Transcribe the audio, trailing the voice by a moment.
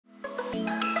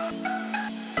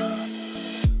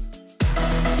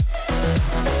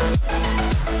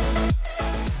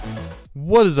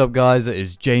What is up guys, it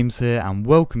is James here and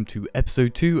welcome to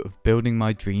episode 2 of Building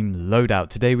My Dream Loadout.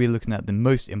 Today we're looking at the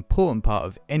most important part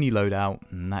of any loadout,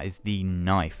 and that is the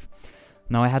knife.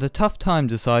 Now I had a tough time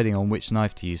deciding on which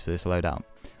knife to use for this loadout.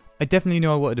 I definitely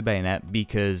knew I wanted a bayonet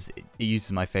because it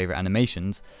uses my favourite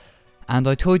animations, and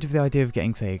I toyed with the idea of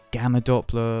getting say a gamma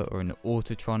Doppler or an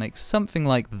autotronic, something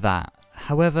like that.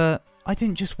 However, I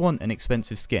didn't just want an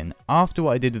expensive skin. After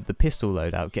what I did with the pistol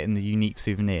loadout, getting the unique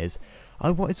souvenirs, I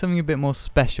wanted something a bit more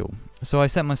special, so I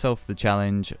set myself the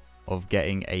challenge of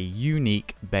getting a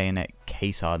unique bayonet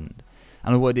case hardened,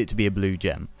 and I wanted it to be a blue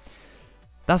gem.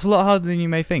 That's a lot harder than you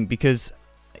may think, because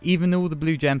even all the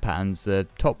blue gem patterns, the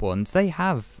top ones, they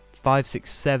have 5,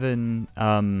 6,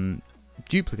 7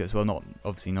 duplicates. Well,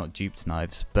 obviously not duped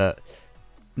knives, but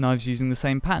knives using the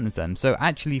same pattern as them, so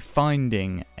actually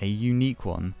finding a unique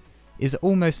one is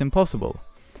almost impossible.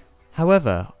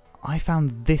 However, I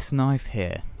found this knife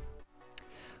here.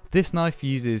 This knife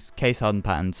uses case hardened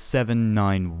pattern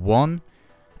 791,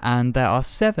 and there are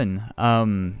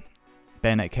 7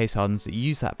 bayonet case hardens that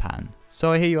use that pattern.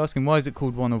 So I hear you asking, why is it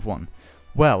called 1 of 1?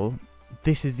 Well,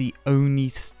 this is the only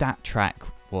StatTrak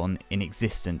one in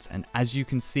existence, and as you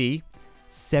can see,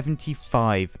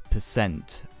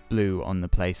 75% blue on the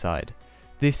play side.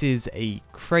 This is a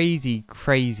crazy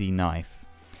knife,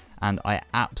 and I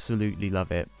absolutely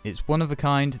love it. It's one of a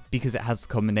kind because it has the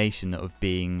combination of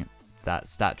being that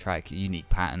StatTrak unique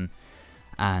pattern,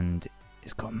 and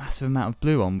it's got a massive amount of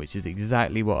blue on, which is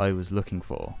exactly what I was looking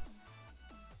for.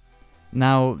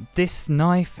 Now this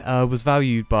knife was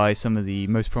valued by some of the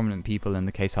most prominent people in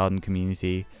the case hardened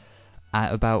community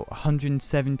at about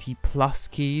 170 plus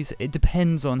keys. It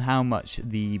depends on how much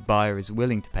the buyer is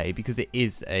willing to pay, because it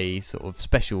is a sort of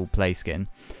special play skin.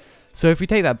 So if we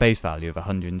take that base value of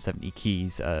 170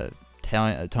 keys,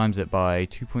 times it by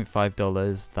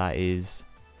 $2.5, that is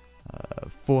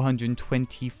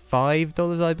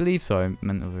 $425, I believe. Sorry,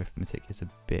 mental arithmetic is a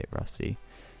bit rusty.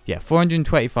 Yeah,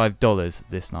 $425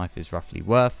 this knife is roughly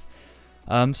worth.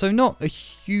 So not a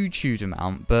huge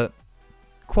amount, but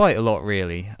quite a lot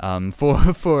really,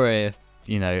 for a,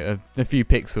 you know, a few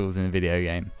pixels in a video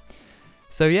game.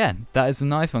 So yeah, that is the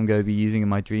knife I'm going to be using in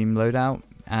my dream loadout,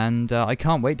 and I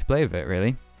can't wait to play with it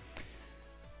really.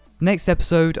 Next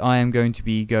episode I am going to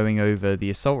be going over the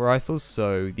assault rifles,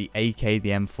 so the AK, the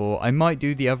M4. I might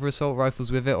do the other assault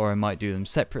rifles with it, or I might do them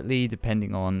separately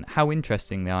depending on how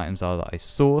interesting the items are that I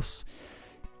source.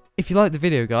 If you like the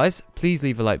video guys, please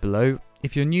leave a like below.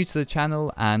 If you're new to the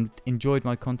channel and enjoyed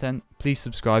my content, please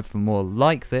subscribe for more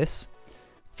like this.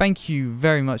 Thank you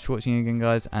very much for watching again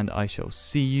guys, and I shall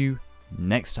see you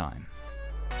next time.